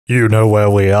You know where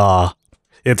we are.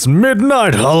 It's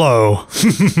midnight, hello!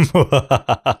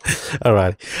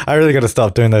 Alright, I really gotta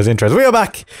stop doing those intros. We are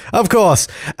back, of course!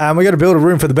 And we gotta build a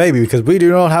room for the baby because we do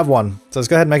not have one. So let's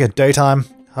go ahead and make it daytime.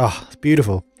 Oh, it's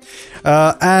beautiful.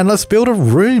 And let's build a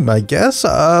room, I guess.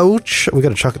 We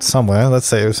gotta chuck it somewhere. Let's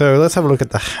see. So let's have a look at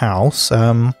the house.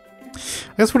 I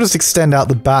guess we'll just extend out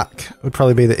the back. Would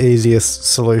probably be the easiest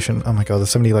solution. Oh my god, there's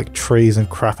so many like trees and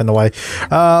crap in the way.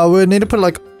 We need to put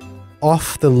like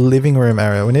off the living room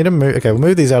area. We need to move. Okay, we'll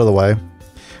move these out of the way.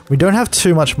 We don't have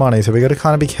too much money, so we got to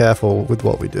kind of be careful with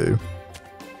what we do.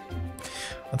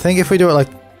 I think if we do it like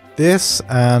this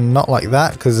and not like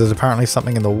that, because there's apparently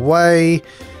something in the way.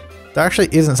 There actually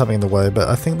isn't something in the way, but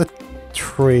I think the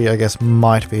tree, I guess,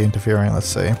 might be interfering. Let's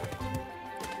see.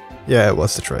 Yeah, it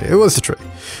was the tree. It was the tree.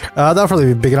 That'll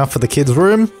probably be big enough for the kids'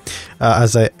 room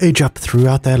as they age up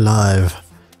throughout their life.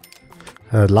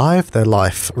 Their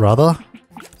life, rather.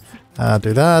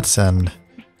 Do that and...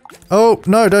 Oh,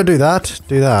 no, don't do that.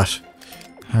 Do that.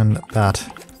 And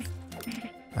that.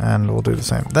 And we'll do the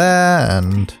same there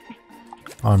and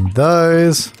on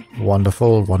those.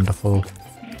 Wonderful, wonderful.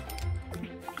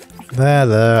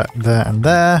 There, and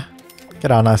there.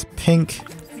 Get our nice pink.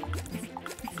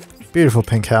 Beautiful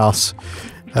pink house.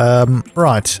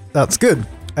 Right, that's good.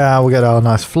 We'll get our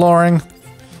nice flooring.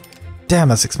 Damn,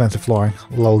 that's expensive flooring.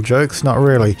 Lol jokes, not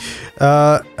really.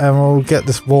 And we'll get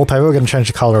this wallpaper. We're going to change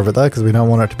the color of it though, because we don't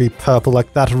want it to be purple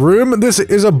like that room. This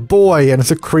is a boy, and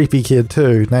it's a creepy kid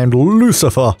too, named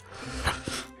Lucifer.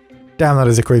 Damn, that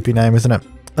is a creepy name, isn't it?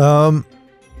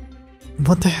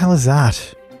 What the hell is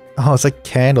that? Oh, it's like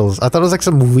candles. I thought it was like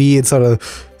some weird sort of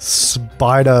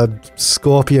spider,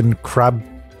 scorpion, crab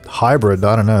hybrid.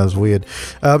 I don't know, it was weird.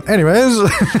 Anyways...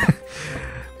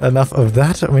 Enough of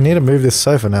that. We need to move this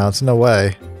sofa now. It's no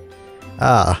way.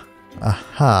 Ah.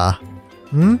 Aha.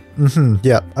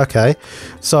 Yeah, okay.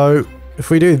 So,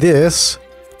 if we do this...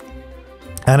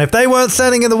 And if they weren't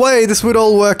standing in the way, this would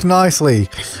all work nicely.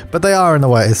 But they are in the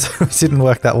way, so it didn't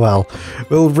work that well.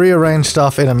 We'll rearrange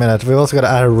stuff in a minute. We've also got to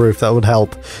add a roof. That would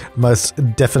help. Most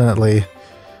definitely.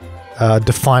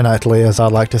 Definitely, as I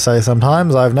like to say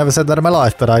sometimes. I've never said that in my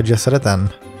life, but I just said it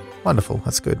then. Wonderful.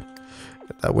 That's good.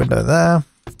 Get that window there.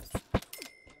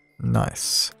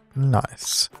 Nice.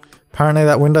 Nice. Apparently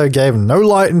that window gave no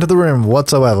light into the room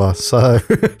whatsoever, so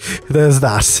there's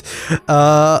that.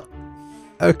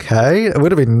 Okay, it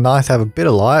would have been nice to have a bit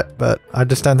of light, but I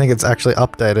just don't think it's actually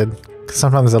updated.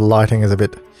 Sometimes the lighting is a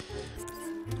bit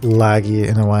laggy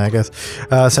in a way, I guess.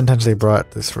 It's intensely bright,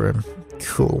 this room.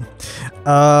 Cool.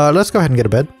 Let's go ahead and get a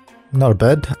bed. Not a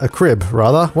bed, a crib,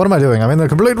 rather. What am I doing? I'm in the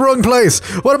complete wrong place!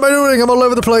 What am I doing? I'm all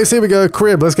over the place. Here we go.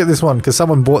 Crib. Let's get this one, because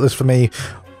someone bought this for me.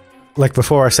 Like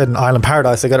before I said in Island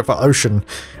Paradise, I got it for Ocean.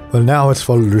 Well, now it's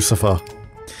for Lucifer.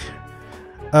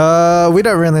 We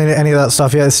don't really need any of that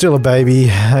stuff yet. It's still a baby.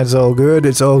 It's all good.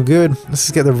 It's all good. Let's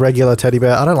just get the regular teddy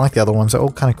bear. I don't like the other ones. They're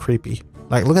all kind of creepy.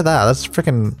 Like, look at that. That's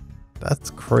freaking... That's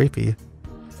creepy.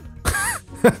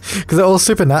 Because they're all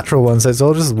supernatural ones, so it's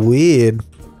all just weird.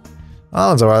 That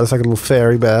one's alright, it's like a little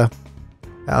fairy bear.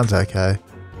 That one's okay.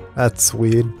 That's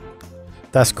weird.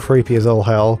 That's creepy as all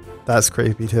hell. That's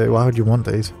creepy too. Why would you want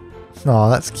these?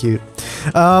 Oh, that's cute.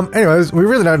 Anyways, we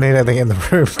really don't need anything in the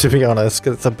room, to be honest,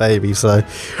 because it's a baby, so I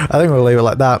think we'll leave it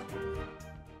like that.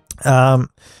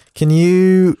 Can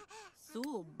you...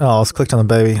 Oh, I was clicked on the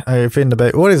baby. Oh, you're feeding the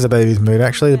baby. What is the baby's mood?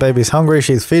 Actually, the baby's hungry.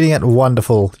 She's feeding it.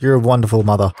 Wonderful. You're a wonderful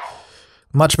mother.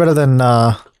 Much better than,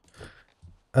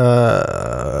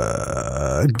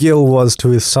 Gil was to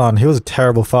his son. He was a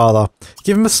terrible father.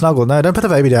 Give him a snuggle. No, don't put the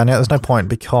baby down yet. There's no point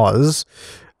because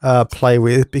play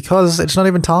with, because it's not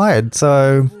even tired.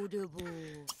 So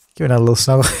give it a little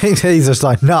snuggle. He's just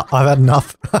like, no, I've had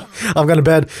enough. I'm going to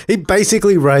bed. He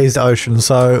basically raised Ocean,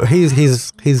 so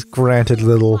he's granted a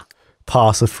little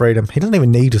pass of freedom. He doesn't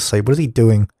even need to sleep. What is he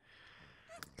doing?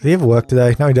 Does he have work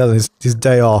today? No, he doesn't. It's his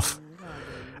day off.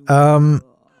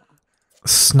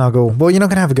 Snuggle. Well, you're not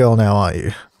going to have a girl now, are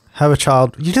you? Have a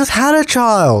child. You just had a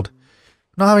child!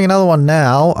 Not having another one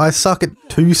now. I suck at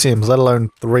 2 Sims, let alone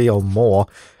 3 or more.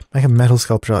 Make a metal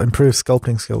sculpture. Improve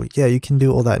sculpting skill. Yeah, you can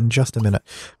do all that in just a minute.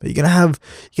 But you're going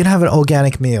to have an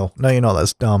organic meal. No, you're not.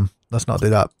 That's dumb. Let's not do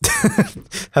that.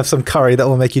 Have some curry. That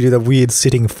will make you do the weird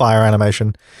sitting fire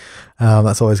animation.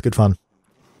 That's always good fun.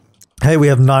 Hey, we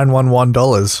have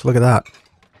 $911. Look at that.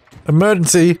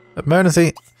 Emergency.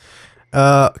 Emergency.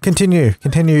 Continue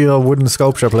your wooden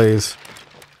sculpture, please.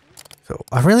 So,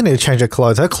 I really need to change her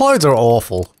clothes. Her clothes are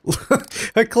awful.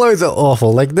 Her clothes are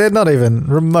awful. Like, they're not even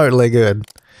remotely good.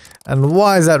 And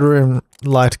why is that room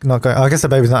light not going? Oh, I guess the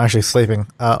baby's not actually sleeping.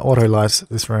 Auto lights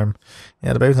this room.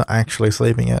 Yeah, the baby's not actually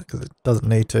sleeping yet because it doesn't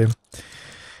need to.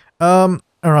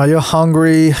 Alright, you're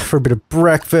hungry for a bit of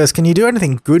breakfast. Can you do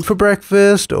anything good for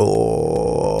breakfast?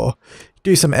 Or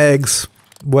do some eggs?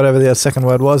 Whatever the second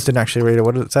word was. Didn't actually read it.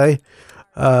 What did it say?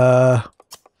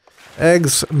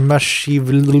 Eggs, mushy...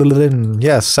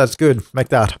 Yes, that's good. Make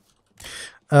that.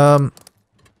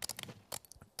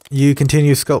 You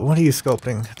continue sculpt... What are you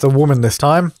sculpting? It's a woman this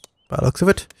time, by the looks of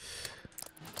it.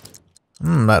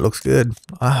 That looks good.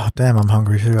 Oh, damn, I'm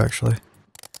hungry too, actually.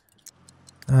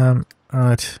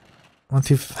 Alright. Once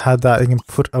you've had that, you can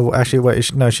put... Oh, actually,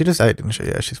 wait. No, she just ate, didn't she?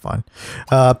 Yeah, she's fine.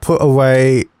 Put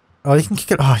away... Oh, you can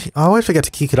kick it... Oh, I always forget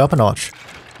to kick it up a notch.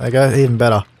 There you go. Even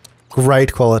better.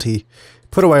 Great quality.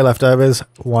 Put away leftovers.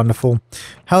 Wonderful.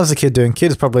 How's the kid doing?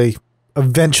 Kid's probably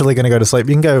eventually going to go to sleep.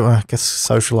 You can go, I guess,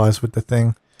 socialize with the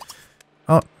thing.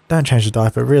 Oh, don't change the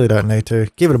diaper. Really don't need to.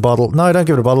 Give it a bottle. No, don't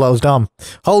give it a bottle. That was dumb.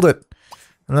 Hold it.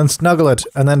 And then snuggle it.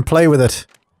 And then play with it.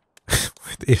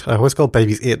 I always call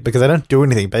babies it because they don't do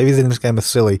anything. Babies in this game are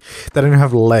silly. They don't even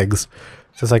have legs.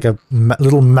 It's just like a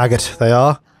little maggot they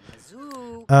are.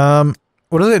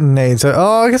 What does it need? So,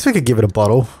 oh, I guess we could give it a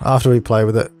bottle after we play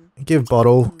with it. Give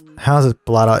bottle. How's its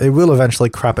bladder? It will eventually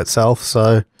crap itself,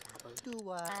 so...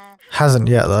 Hasn't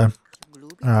yet, though.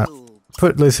 Alright.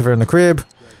 Put Lucifer in the crib.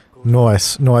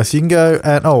 Nice. Nice. You can go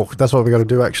and... Oh, that's what we gotta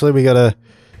do, actually. We gotta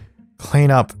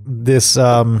clean up this,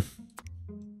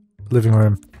 living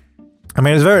room. I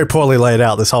mean, it's very poorly laid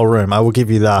out, this whole room. I will give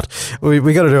you that.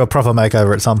 We got to do a proper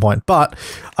makeover at some point. But,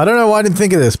 I don't know why I didn't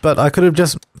think of this, but I could have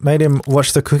just made him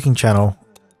watch the cooking channel.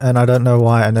 And I don't know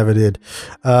why I never did.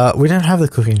 We don't have the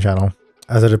cooking channel,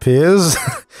 as it appears.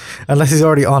 Unless he's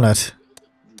already on it.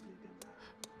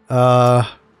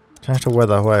 Change to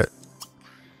weather, wait.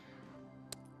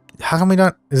 How come we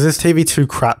don't... Is this TV too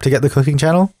crap to get the cooking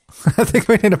channel? I think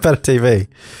we need a better TV.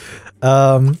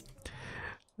 Turn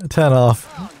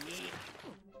off.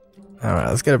 Alright,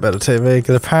 let's get a better TV,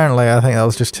 because apparently I think that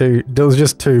was just too... It was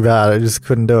just too bad, I just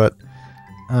couldn't do it.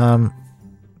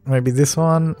 Maybe this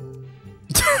one?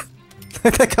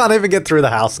 I can't even get through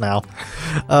the house now.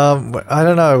 I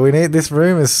don't know, we need... This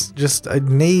room is just... It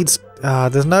needs...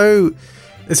 there's no...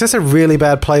 It's just a really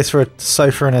bad place for a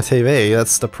sofa and a TV,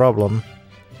 that's the problem.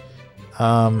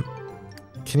 Can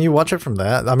you watch it from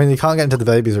there? I mean, you can't get into the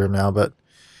baby's room now, but...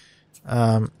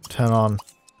 turn on.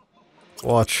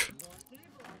 Watch.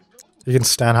 You can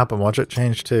stand up and watch it.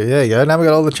 Change to... There you go. Now we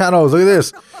got all the channels. Look at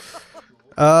this.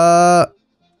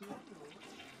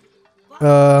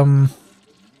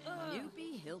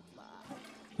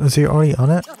 Is he already on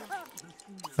it?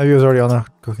 Maybe he was already on the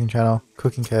cooking channel.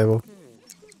 Cooking cable.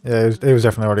 Yeah, he was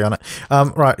definitely already on it.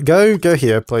 Right. Go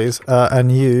here, please.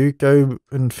 And you go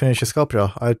and finish your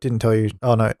sculpture. I didn't tell you.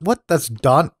 Oh, no. What? That's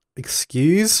done?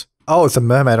 Excuse? Oh, it's a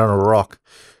mermaid on a rock.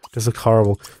 Just looked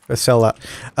horrible. Go sell that.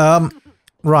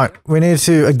 Right, we need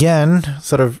to, again,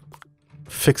 sort of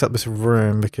fix up this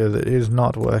room because it is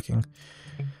not working.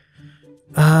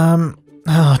 Oh,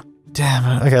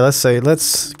 damn it. Okay, let's see.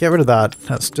 Let's get rid of that.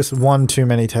 That's just one too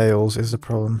many tails is the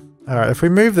problem. Alright, if we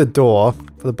move the door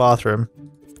for the bathroom,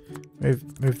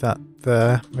 move that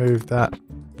there, move that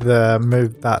there,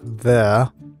 move that there.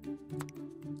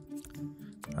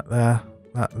 That there,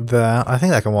 that there. I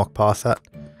think I can walk past that.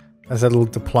 There's little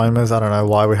diplomas. I don't know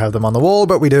why we have them on the wall,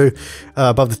 but we do.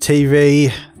 Above the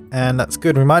TV, and that's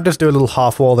good. We might just do a little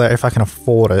half wall there if I can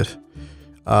afford it.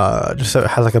 Just so it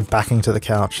has like a backing to the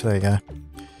couch. There you go.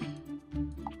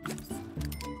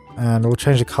 And we'll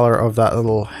change the color of that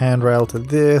little handrail to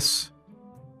this.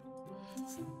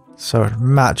 So it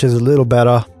matches a little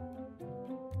better.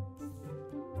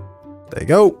 There you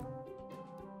go.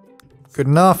 Good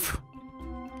enough.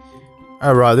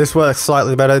 Alright, this works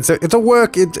slightly better. It's a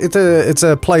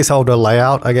placeholder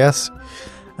layout, I guess.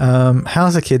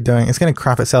 How's the kid doing? It's gonna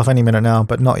crap itself any minute now,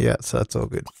 but not yet, so that's all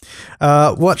good.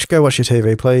 Go watch your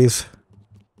TV, please.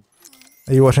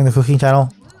 Are you watching the cooking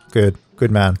channel? Good.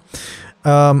 Good man.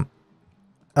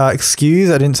 Excuse,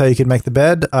 I didn't say you could make the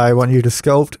bed. I want you to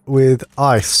sculpt with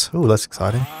ice. Oh, that's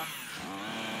exciting.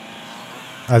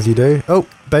 As you do. Oh,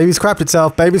 baby's crapped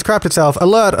itself. Baby's crapped itself.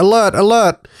 Alert, alert,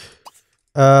 alert!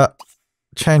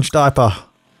 Change diaper.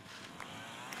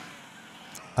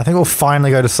 I think we'll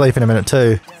finally go to sleep in a minute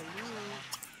too.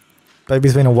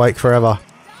 Baby's been awake forever.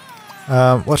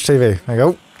 Watch TV. There you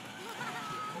go.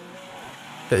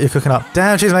 Get you cooking up.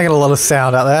 Damn, she's making a lot of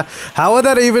sound out there. How would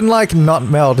that even like not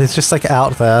melt? It's just like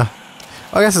out there.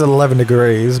 I guess it's 11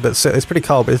 degrees, but it's pretty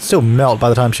cold, but it's still melt by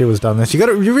the time she was done this. You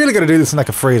really gotta do this in like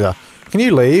a freezer. Can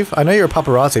you leave? I know you're a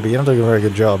paparazzi, but you're not doing a very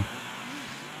good job.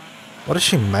 What is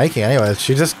she making anyway?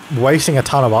 She's just wasting a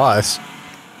ton of ice.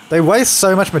 They waste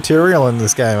so much material in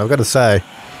this game, I've got to say.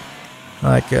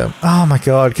 Like, oh my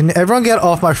god, can everyone get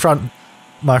off my front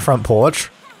my front porch.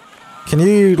 Can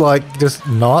you, like, just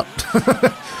not?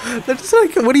 They're just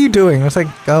like, what are you doing? It's like,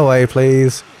 go away,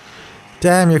 please.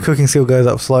 Damn, your cooking skill goes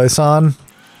up slow, son.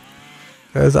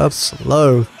 Goes up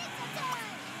slow.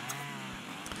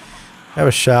 Have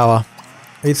a shower.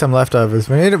 Eat some leftovers.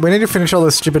 We need to finish all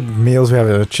the stupid meals we have.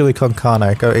 A chili con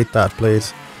carne. Go eat that,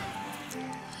 please.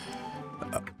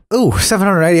 Ooh,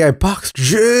 788 bucks.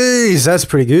 Jeez, that's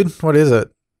pretty good. What is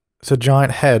it? It's a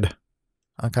giant head.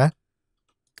 Okay.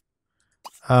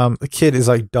 The kid is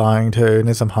like dying too.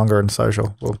 Needs some hunger and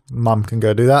social. Well, mum can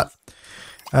go do that.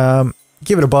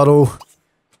 Give it a bottle.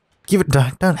 Give it.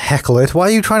 Don't heckle it. Why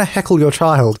are you trying to heckle your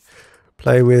child?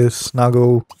 Play with,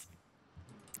 snuggle.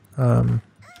 There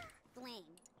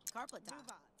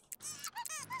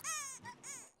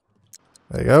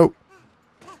you go.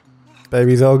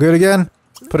 Baby's all good again.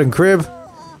 Put in crib.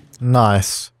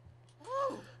 Nice.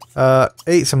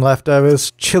 Eat some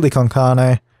leftovers. Chili con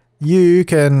carne. You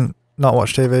can not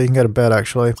watch TV. You can go to bed,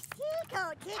 actually.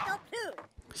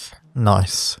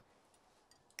 Nice.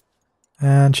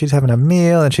 And she's having a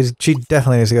meal, and she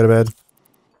definitely needs to go to bed.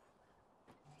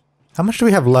 How much do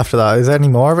we have left of that? Is there any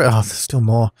more of it? Oh, there's still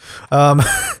more.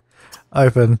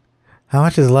 Open. How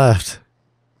much is left?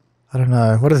 I don't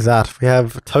know. What is that? We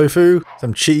have tofu,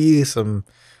 some cheese, some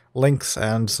links,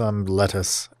 and some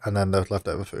lettuce. And then the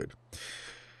leftover food.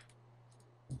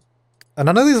 And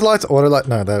I know these lights auto light.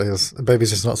 No, that is. The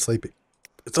baby's just not sleepy.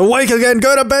 It's awake again!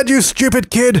 Go to bed, you stupid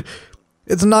kid!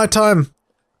 It's nighttime.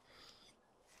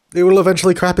 It will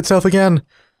eventually crap itself again.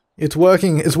 It's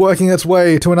working. It's working its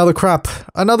way to another crap.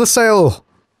 Another sale!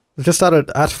 It just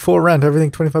started at for rent.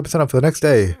 Everything 25% off for the next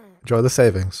day. Enjoy the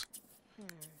savings.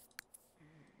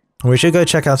 We should go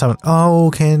check out something.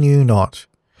 Oh, can you not?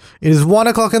 It is 1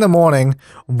 o'clock in the morning.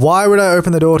 Why would I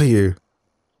open the door to you?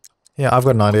 Yeah, I've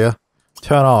got an idea.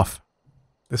 Turn off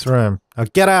this room. Now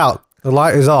get out! The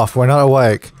light is off. We're not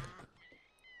awake.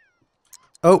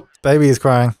 Oh, baby is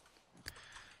crying.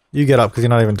 You get up because you're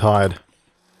not even tired.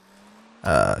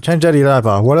 Change out your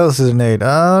diaper. What else does it need?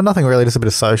 Nothing really. Just a bit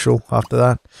of social after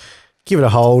that. Give it a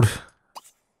hold.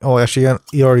 Oh, actually,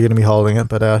 you're already going to be holding it,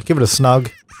 but give it a snug.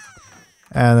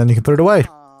 And then you can put it away.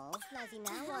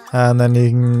 And then you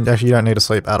can... Actually, you don't need to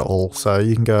sleep at all, so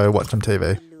you can go watch some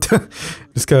TV.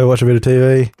 Just go watch a bit of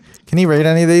TV. Can you read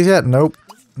any of these yet? Nope.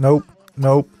 Nope.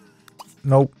 Nope.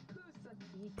 Nope.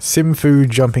 Sim food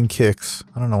jumping kicks.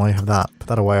 I don't know why you have that. Put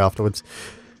that away afterwards.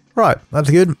 Right, that's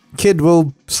good. Kid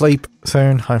will sleep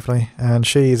soon, hopefully. And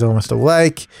she's almost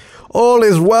awake. All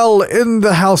is well in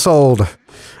the household.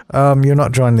 You're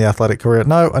not joining the athletic career.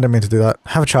 No, I didn't mean to do that.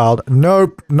 Have a child.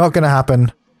 Nope, not gonna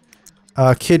happen.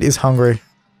 Kid is hungry.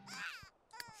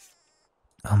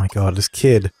 Oh my god, this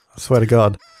kid. I swear to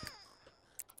god.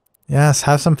 Yes,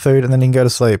 have some food and then you can go to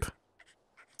sleep.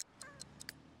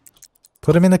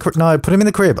 Put him in the crib. No, put him in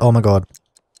the crib. Oh my god.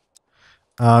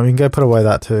 You can go put away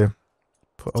that too.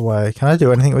 Put away. Can I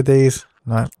do anything with these?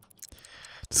 No.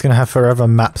 Just gonna have forever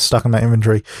maps stuck in my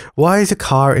inventory. Why is a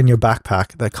car in your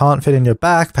backpack? That can't fit in your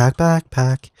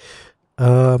backpack.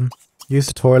 Use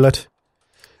the toilet.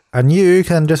 And you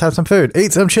can just have some food.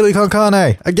 Eat some chili con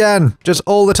carne. Again. Just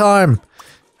all the time.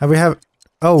 And we have...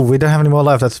 Oh, we don't have any more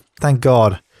left. That's... Thank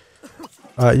god.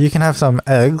 You can have some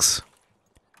eggs.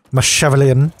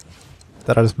 Machiavellian.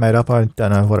 That I just made up. I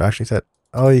don't know what it actually said.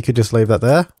 Oh, you could just leave that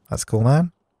there. That's cool,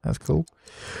 man. That's cool.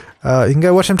 You can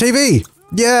go watch some TV.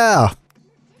 Yeah!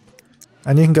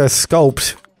 And you can go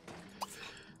sculpt.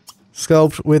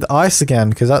 Sculpt with ice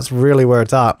again, because that's really where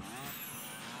it's at.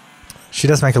 She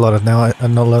does make a lot of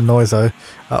noise, though.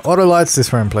 Auto lights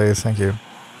this room, please. Thank you.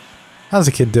 How's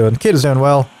the kid doing? Kid is doing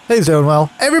well. He's doing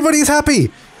well. Everybody's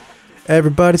happy!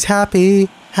 Everybody's happy.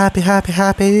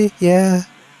 Happy. Yeah.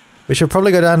 We should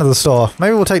probably go down to the store.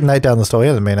 Maybe we'll take Nate down to the store. He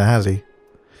hasn't been there, has he?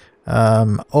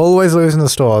 Always losing the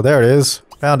store. There it is.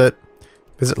 Found it.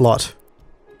 Visit lot.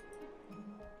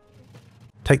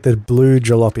 Take the blue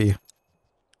jalopy.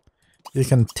 You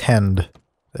can tend.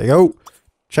 There you go.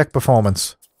 Check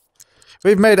performance.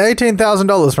 We've made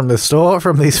 $18,000 from this store,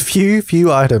 from these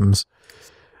few items.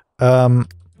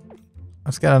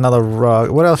 Let's get another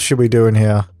rug. What else should we do in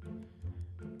here?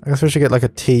 I guess we should get like a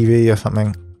TV or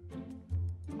something.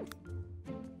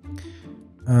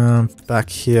 Back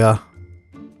here.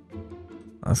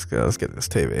 Let's get this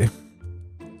TV.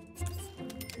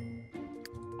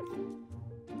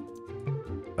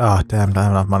 Oh, damn, don't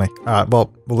have enough money. Alright,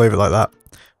 well, we'll leave it like that.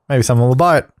 Maybe someone will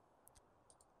buy it.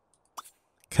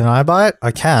 Can I buy it?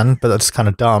 I can, but that's kind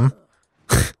of dumb.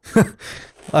 I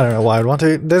don't know why I'd want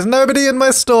to. There's nobody in my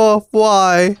store!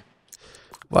 Why?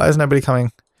 Why is nobody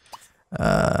coming?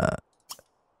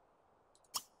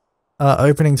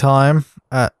 Opening time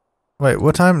at... Wait,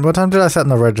 what time did I set in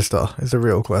the register? Is the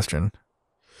real question.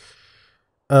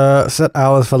 Set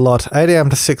hours for lot. 8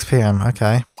 AM to 6 PM.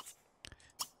 Okay.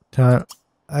 So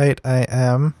 8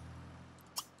 AM.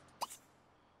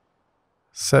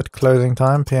 Set closing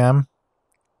time PM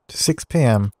to 6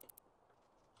 PM.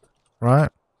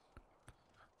 Right.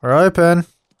 We're open.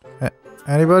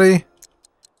 Anybody?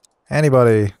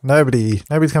 Anybody? Nobody.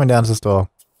 Nobody's coming down to the store.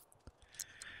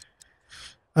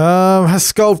 Has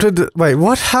sculpted... Wait,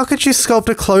 what? How could you sculpt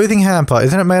a clothing hamper?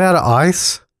 Isn't it made out of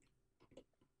ice?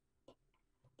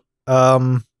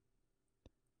 Why?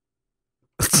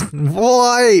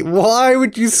 Why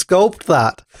would you sculpt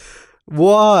that?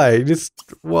 Why? Just...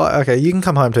 Why? Okay, you can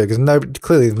come home too, because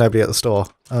clearly there's nobody at the store.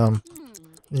 You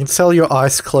can sell your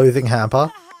ice clothing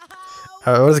hamper.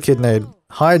 What does a kid need?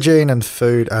 Hygiene and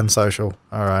food and social.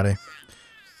 Alrighty.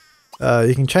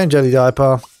 You can change jelly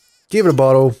diaper. Give it a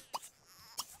bottle.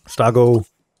 Snuggle.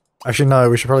 Actually, no,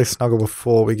 we should probably snuggle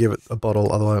before we give it a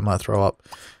bottle, otherwise it might throw up.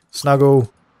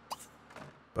 Snuggle.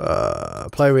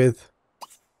 Play with.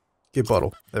 Give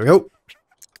bottle. There we go.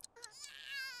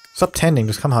 Stop tending,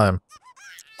 just come home.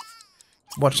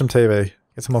 Watch some TV.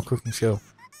 Get some more cooking skill.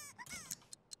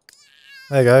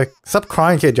 There you go. Stop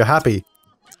crying, kid, you're happy.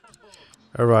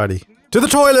 Alrighty. To the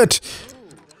toilet!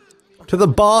 To the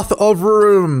bath of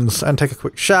rooms! And take a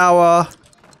quick shower.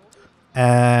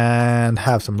 And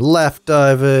have some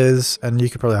leftovers. And you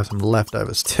could probably have some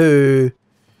leftovers too.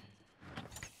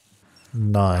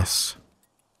 Nice.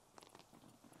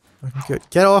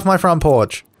 Get off my front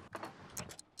porch.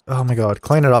 Oh my god,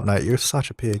 clean it up, Nate. You're such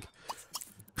a pig.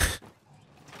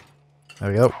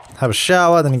 There we go. Have a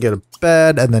shower, then you go to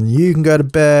bed, and then you can go to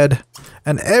bed.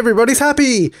 And everybody's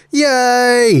happy!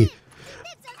 Yay!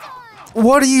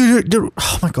 What do you do?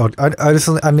 Oh my god,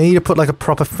 I need to put like a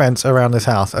proper fence around this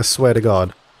house, I swear to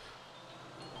god.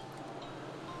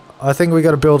 I think we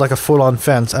gotta build like a full-on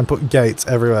fence and put gates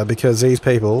everywhere because these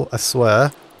people, I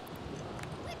swear...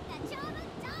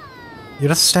 You're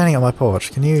just standing on my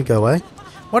porch, can you go away?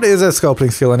 What is her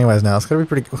sculpting skill anyways now? It's gotta be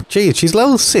pretty... Oh, geez, she's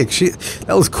level 6,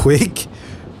 that was quick.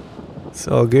 It's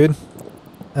all good.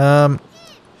 How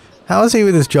is he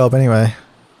with his job anyway?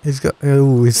 He's got...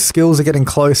 Ooh, his skills are getting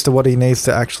close to what he needs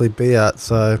to actually be at,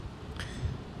 so...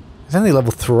 He's only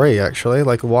level 3 actually,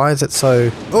 like why is it so...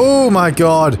 Oh my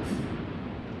god!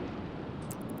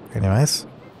 Anyways.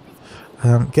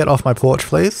 Get off my porch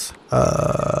please.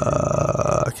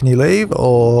 Can you leave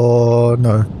or...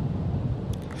 No.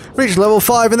 Reach level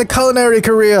 5 in the culinary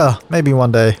career! Maybe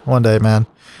one day, man.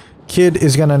 Kid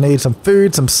is gonna need some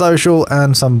food, some social,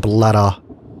 and some bladder.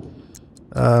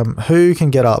 Who can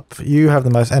get up? You have the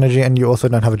most energy and you also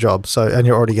don't have a job, so, and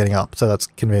you're already getting up, so that's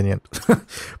convenient.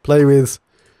 Play with.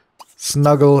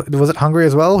 Snuggle. Was it hungry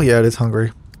as well? Yeah, it is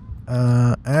hungry.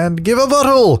 And give a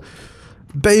bottle!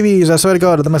 Babies, I swear to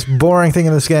god, are the most boring thing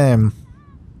in this game.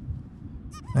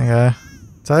 Okay.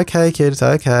 It's okay, kid, it's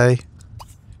okay.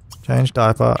 Change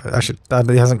diaper. Actually, that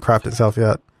hasn't crapped itself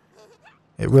yet.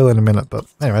 It will in a minute, but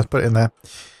anyways, put it in there.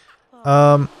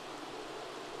 I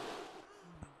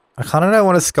kind of don't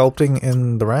want it sculpting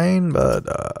in the rain, but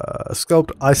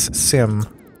sculpt ice sim.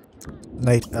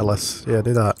 Nate Ellis. Yeah,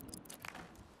 do that.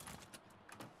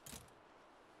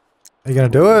 Are you gonna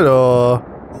do it, or...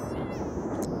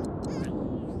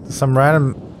 There's some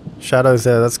random shadows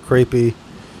there, that's creepy.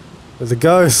 There's a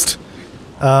ghost!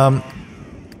 Do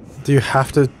you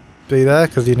have to be there?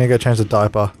 Because you need to go change the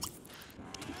diaper.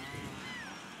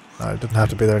 No, it doesn't have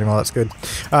to be there anymore, that's good.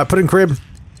 Alright, put in crib.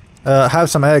 Have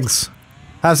some eggs.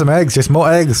 Have some eggs, just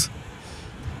more eggs.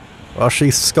 While she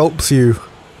sculpts you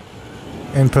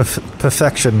in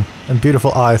perfection and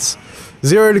beautiful ice.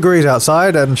 0 degrees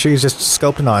outside and she's just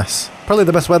sculpting ice. Probably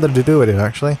the best weather to do it in,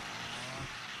 actually.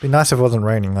 Be nice if it wasn't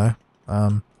raining, though.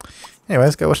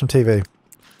 Anyways, go watch some TV.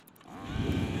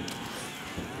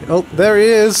 Oh, there he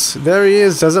is! There he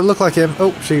is! Does it look like him?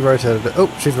 Oh, she rotated it. Oh,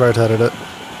 she's rotated it.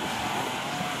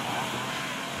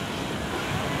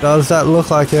 Does that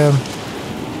look like him?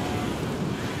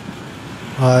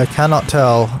 I cannot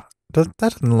tell. That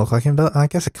doesn't look like him, does it? I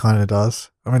guess it kind of does.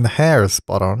 I mean, the hair is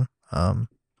spot on. Don't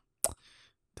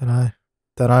know.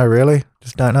 Don't know, really.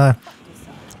 Just don't know.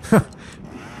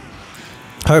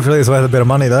 Hopefully it's worth a bit of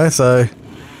money, though, so...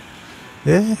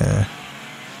 Yeah.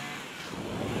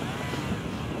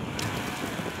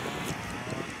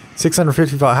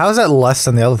 655. How is that less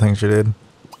than the other things you did?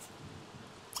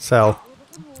 Sell.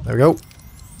 There we go.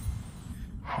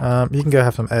 You can go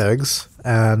have some eggs,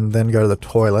 and then go to the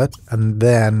toilet, and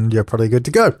then you're probably good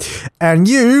to go. And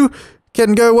you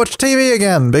can go watch TV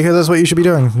again, because that's what you should be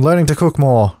doing, learning to cook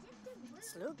more.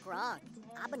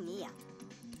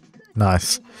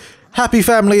 Nice. Happy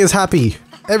family is happy.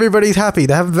 Everybody's happy.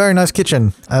 They have a very nice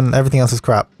kitchen, and everything else is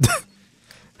crap.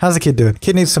 How's the kid doing?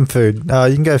 Kid needs some food.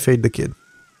 You can go feed the kid.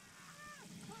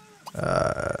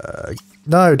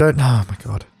 No, don't. Oh my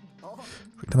god.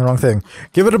 Clicked on the wrong thing.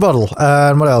 Give it a bottle.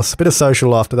 And what else? A bit of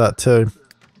social after that too.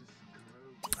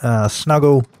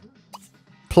 Snuggle.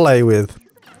 Play with.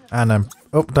 And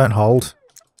oh, don't hold.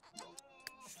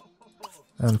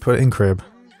 And put it in crib.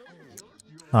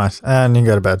 Nice. And you can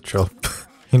go to bed, sure.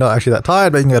 You're not actually that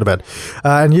tired, but you can go to bed.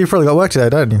 And you've probably got work today,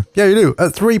 don't you? Yeah, you do.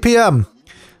 At 3 PM.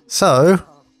 So,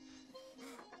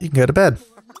 you can go to bed.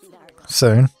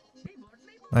 Soon.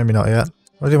 Maybe not yet.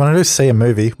 What do you want to do? See a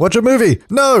movie? Watch a movie!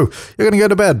 No! You're going to go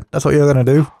to bed. That's what you're going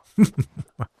to do.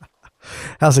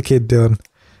 How's the kid doing?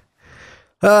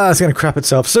 It's going to crap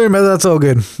itself soon, but that's all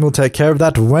good. We'll take care of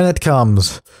that when it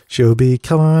comes. She'll be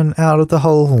coming out of the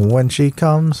hole when she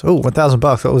comes. Oh,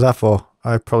 $1,000. What was that for?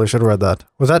 I probably should have read that.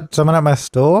 Was that someone at my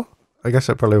store? I guess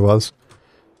it probably was.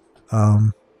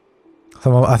 I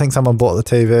think someone bought the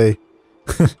TV.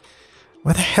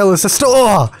 Where the hell is the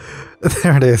store?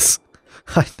 There it is.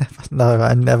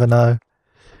 I never know.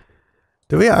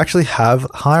 Do we actually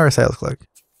hire a sales clerk?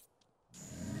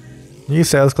 New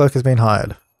sales clerk has been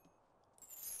hired.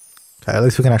 Okay, at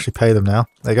least we can actually pay them now.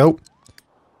 There you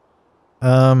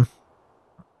go.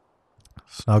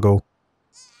 Snuggle.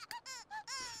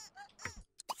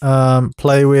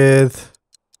 Play with...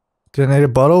 Do I need a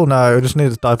bottle? No, we just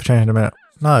need a diaper change in a minute.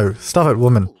 No, stop it,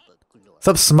 woman.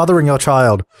 Stop smothering your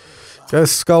child. Go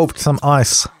sculpt some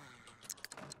ice.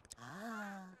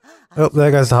 Oh,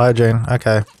 there goes the hygiene.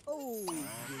 Okay.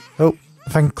 Oh,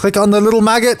 if I can click on the little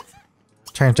maggot.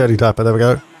 Change dirty diaper, there we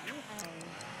go.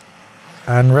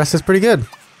 And rest is pretty good.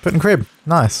 Put in crib.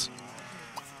 Nice.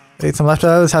 Eat some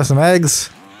leftovers, have some eggs.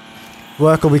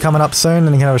 Work will be coming up soon,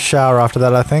 and you can have a shower after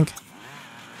that, I think.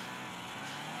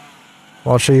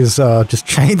 While she's just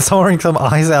chainsawing some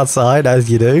ice outside,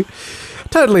 as you do.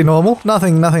 Totally normal.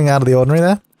 Nothing out of the ordinary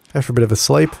there. Go for a bit of a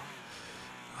sleep.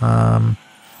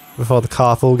 Before the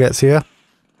car full gets here.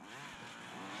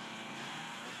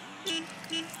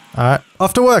 Alright,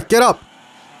 off to work, get up!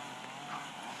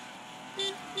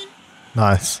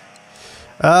 Nice.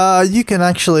 You can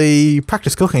actually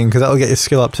practice cooking, because that'll get your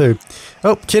skill up too.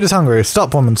 Oh, kid is hungry.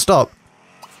 Stop, woman, stop.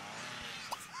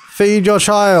 Feed your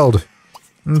child!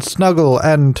 And snuggle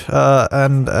and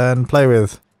play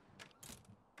with.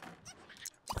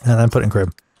 And then put in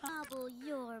crib.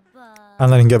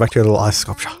 And then you can go back to your little ice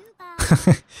sculpture.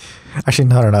 Actually,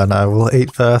 no. We'll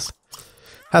eat first.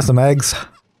 Have some eggs.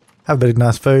 Have a bit of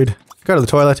nice food. Go to the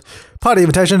toilet. Party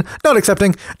invitation. Not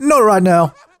accepting. Not right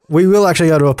now. We will actually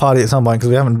go to a party at some point because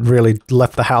we haven't really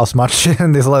left the house much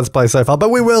in this Let's Play so far.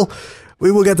 But we will.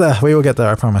 We will get there. We will get there,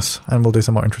 I promise. And we'll do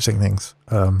some more interesting things.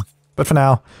 But for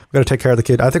now, we've got to take care of the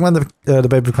kid. I think when the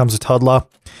baby becomes a toddler,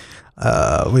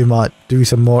 we might do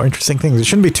some more interesting things. It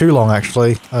shouldn't be too long,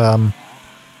 actually.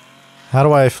 How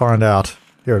do I find out?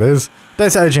 Here it is.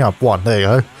 Days aging up. 1. There you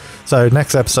go. So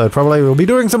next episode, probably, we'll be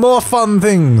doing some more fun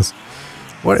things.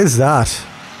 What is that?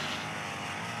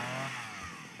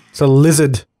 It's a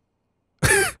lizard.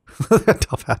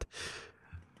 Top hat.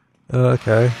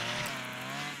 Okay.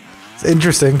 It's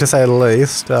interesting, to say the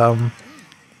least.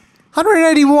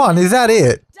 181, is that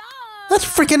it? That's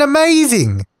freaking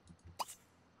amazing!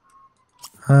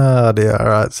 Oh dear,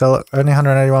 alright, sell it. Only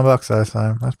 $181 though,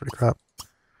 so that's pretty crap.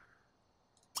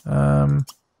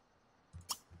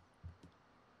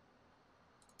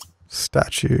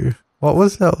 Statue. What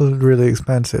was that? Was really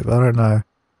expensive? I don't know.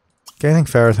 Gaining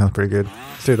Pharaoh sounds pretty good.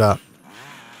 Let's do that.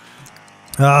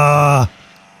 Ah!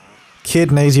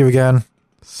 Kid needs you again.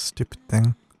 Stupid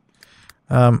thing.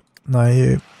 No,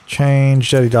 you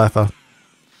change dirty diaper.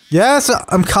 Yes,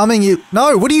 I'm coming. You.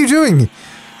 No, what are you doing?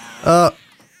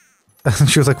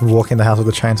 She was like walking the house with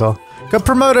a chainsaw. Got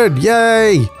promoted!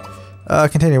 Yay!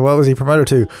 Continue. What was he promoted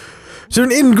to? To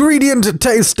an ingredient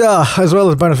taster, as well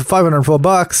as bonus for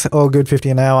 $504. All good,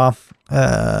 50 an hour. He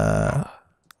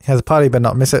has a party, but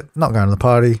not miss it. Not going to the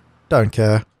party. Don't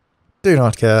care. Do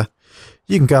not care.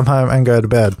 You can come home and go to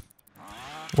bed.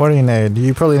 What do you need?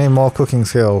 You probably need more cooking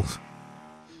skills.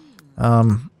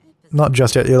 Not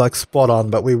just yet. You're like spot on,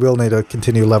 but we will need to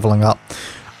continue leveling up.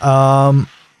 And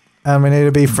we need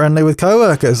to be friendly with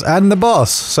co-workers and the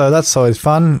boss. So that's always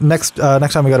fun. Next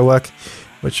time we go to work,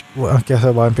 which well, I guess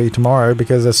it won't be tomorrow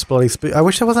because there's bloody I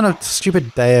wish there wasn't a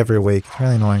stupid day every week. It's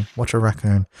really annoying. Watch a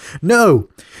raccoon. No!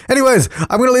 Anyways,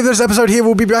 I'm going to leave this episode here.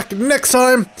 We'll be back next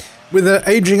time with an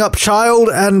aging up child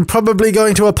and probably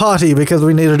going to a party because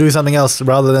we need to do something else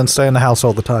rather than stay in the house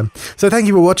all the time. So thank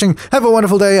you for watching. Have a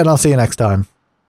wonderful day and I'll see you next time.